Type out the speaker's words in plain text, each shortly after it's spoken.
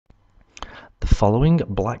following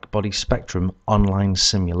blackbody spectrum online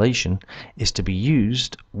simulation is to be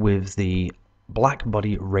used with the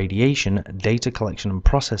blackbody radiation data collection and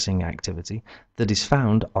processing activity that is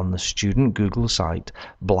found on the student Google site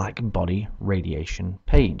blackbody radiation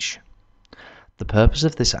page. The purpose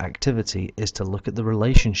of this activity is to look at the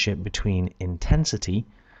relationship between intensity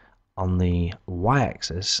on the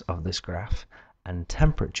y-axis of this graph and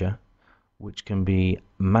temperature, which can be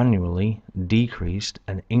manually decreased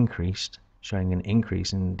and increased, showing an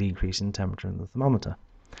increase and decrease in temperature in the thermometer.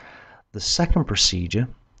 The second procedure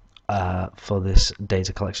for this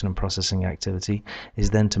data collection and processing activity is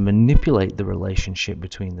then to manipulate the relationship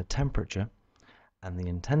between the temperature and the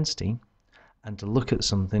intensity, and to look at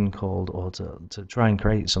something called, or to try and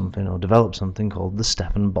create something or develop something called the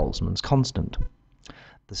Stefan-Boltzmann's constant.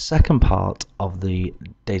 The second part of the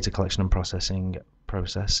data collection and processing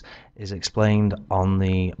process is explained on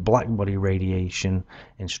the blackbody radiation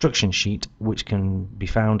instruction sheet, which can be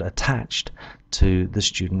found attached to the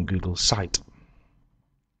student Google site.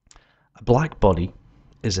 A blackbody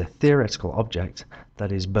is a theoretical object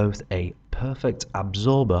that is both a perfect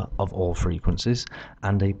absorber of all frequencies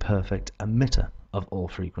and a perfect emitter of all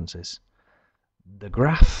frequencies. The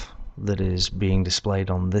graph that is being displayed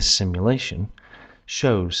on this simulation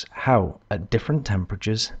shows how, at different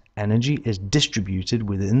temperatures, energy is distributed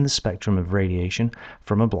within the spectrum of radiation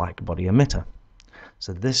from a blackbody emitter.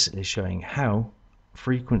 So this is showing how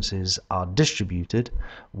frequencies are distributed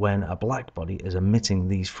when a blackbody is emitting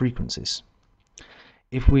these frequencies.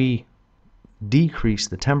 If we decrease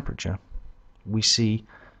the temperature, we see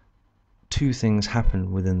two things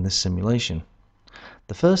happen within this simulation.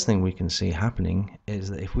 The first thing we can see happening is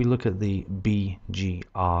that if we look at the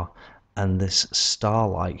BGR and this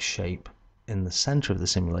star-like shape in the center of the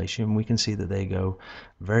simulation, we can see that they go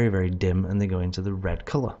very, very dim and they go into the red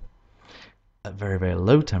color. At very, very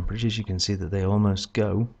low temperatures, you can see that they almost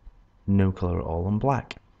go no color at all and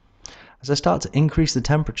black. As I start to increase the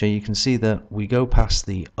temperature, you can see that we go past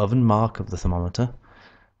the oven mark of the thermometer,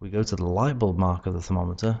 we go to the light bulb mark of the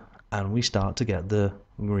thermometer, and we start to get the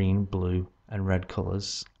green, blue, and red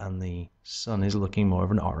colors, and the sun is looking more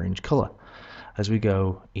of an orange color. As we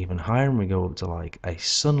go even higher and we go up to like a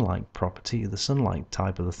sun-like property, the sun-like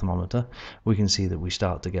type of the thermometer, we can see that we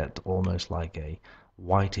start to get almost like a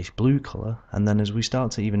whitish blue color. And then as we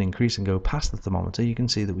start to even increase and go past the thermometer, you can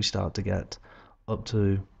see that we start to get up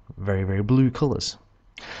to very, very blue colors.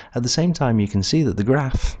 At the same time, you can see that the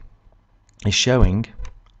graph is showing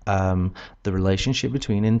the relationship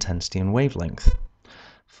between intensity and wavelength.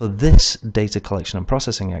 For this data collection and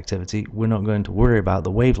processing activity, we're not going to worry about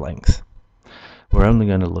the wavelength. We're only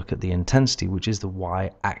going to look at the intensity, which is the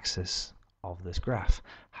y-axis of this graph.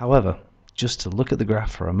 However, just to look at the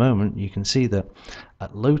graph for a moment, you can see that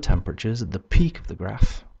at low temperatures, at the peak of the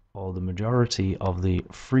graph, or the majority of the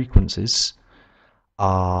frequencies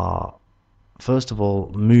are, first of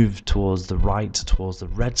all, moved towards the right, towards the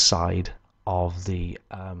red side of the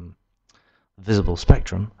visible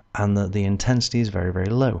spectrum, and that the intensity is very, very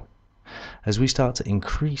low. As we start to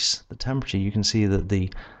increase the temperature, you can see that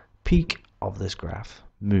the peak of this graph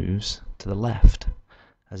moves to the left.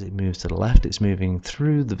 As it moves to the left, it's moving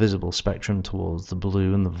through the visible spectrum towards the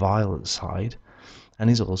blue and the violet side, and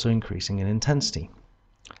is also increasing in intensity.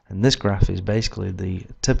 And this graph is basically the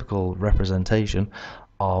typical representation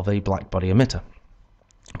of a blackbody emitter.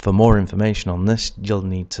 For more information on this, you'll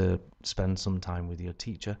need to spend some time with your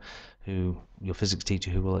teacher, your physics teacher,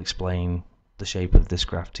 who will explain the shape of this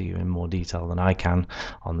graph to you in more detail than I can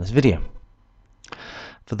on this video.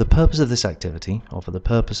 For the purpose of this activity, or for the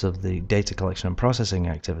purpose of the data collection and processing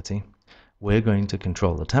activity, we're going to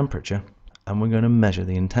control the temperature and we're going to measure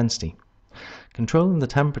the intensity. Controlling the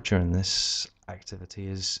temperature in this activity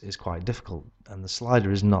is quite difficult, and the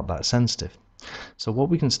slider is not that sensitive. So what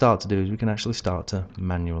we can start to do is we can actually start to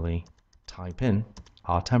manually type in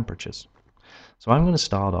our temperatures. So I'm going to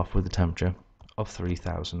start off with a temperature of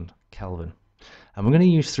 3000 Kelvin. And we're going to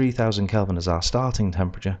use 3000 Kelvin as our starting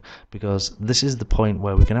temperature because this is the point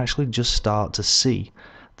where we can actually just start to see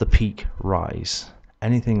the peak rise.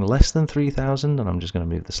 Anything less than 3000, and I'm just going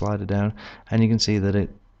to move the slider down, and you can see that it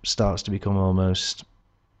starts to become almost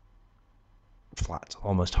flat,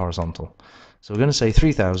 almost horizontal. So we're going to say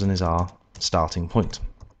 3000 is our starting point.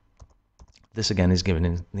 This again is given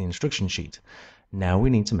in the instruction sheet. Now we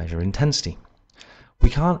need to measure intensity. We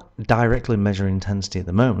can't directly measure intensity at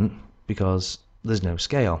the moment because there's no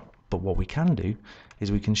scale, but what we can do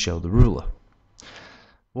is we can show the ruler.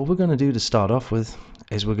 What we're going to do to start off with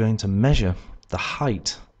is we're going to measure the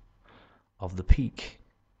height of the peak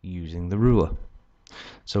using the ruler.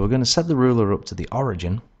 So we're going to set the ruler up to the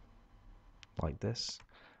origin like this,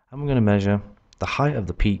 and we're going to measure the height of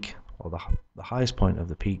the peak, or the highest point of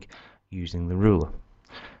the peak, using the ruler.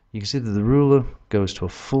 You can see that the ruler goes to a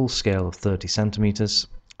full scale of 30 centimeters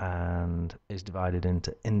and is divided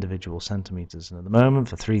into individual centimeters. And at the moment,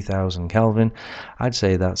 for 3000 Kelvin, I'd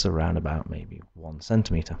say that's around about maybe 1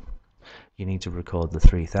 centimeter. You need to record the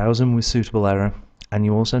 3000 with suitable error, and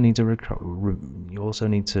you also need to record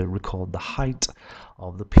the height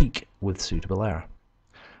of the peak with suitable error.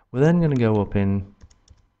 We're then going to go up in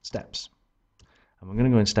steps, and we're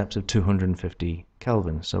going to go in steps of 250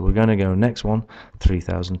 Kelvin. So we're going to go next one,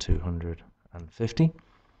 3250,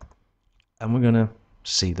 and we're going to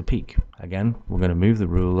see the peak. Again, we're going to move the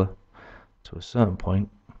ruler to a certain point,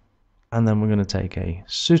 and then we're going to take a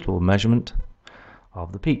suitable measurement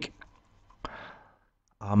of the peak.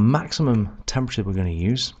 Our maximum temperature we're going to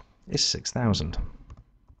use is 6000.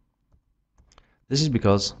 This is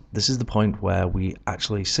because this is the point where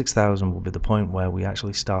 6000 will be the point where we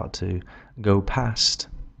actually start to go past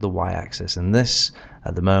the y-axis, and this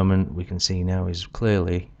at the moment we can see now is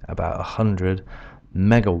clearly about 100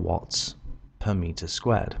 megawatts per meter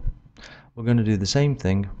squared. We're going to do the same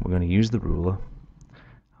thing. We're going to use the ruler,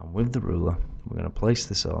 and with the ruler we're going to place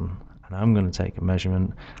this on, and I'm going to take a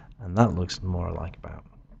measurement, and that looks more like about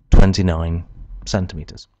 29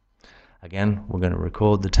 centimeters. Again, we're going to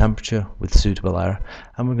record the temperature with suitable error,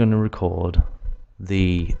 and we're going to record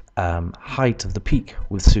the height of the peak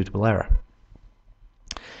with suitable error.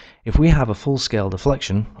 If we have a full-scale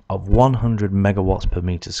deflection of 100 megawatts per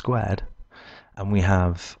meter squared, and we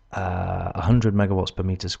have 100 megawatts per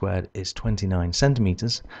meter squared is 29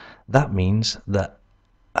 centimeters, that means that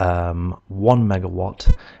 1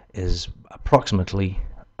 megawatt is approximately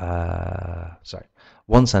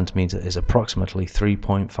 1 centimeter is approximately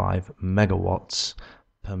 3.5 megawatts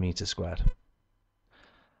per meter squared.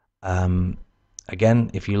 Again,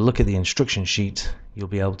 if you look at the instruction sheet, you'll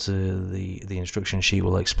be able to, the instruction sheet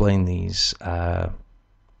will explain these,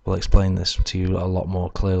 will explain this to you a lot more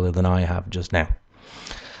clearly than I have just now.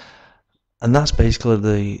 And that's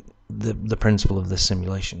basically the principle of this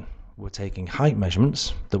simulation. We're taking height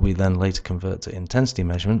measurements that we then later convert to intensity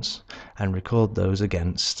measurements and record those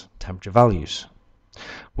against temperature values.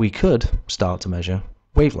 We could start to measure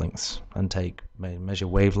wavelengths and measure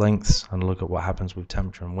wavelengths and look at what happens with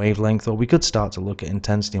temperature and wavelength, or we could start to look at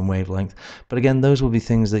intensity and wavelength, but again, those will be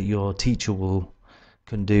things that your teacher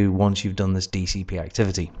can do once you've done this DCP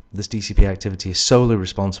activity. This DCP activity is solely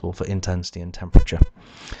responsible for intensity and temperature.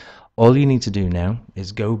 All you need to do now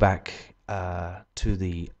is go back to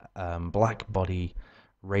the black body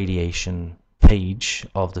radiation page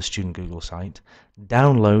of the Student Google site,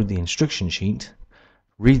 download the instruction sheet,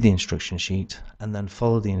 read the instruction sheet, and then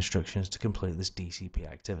follow the instructions to complete this DCP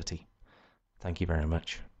activity. Thank you very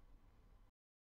much.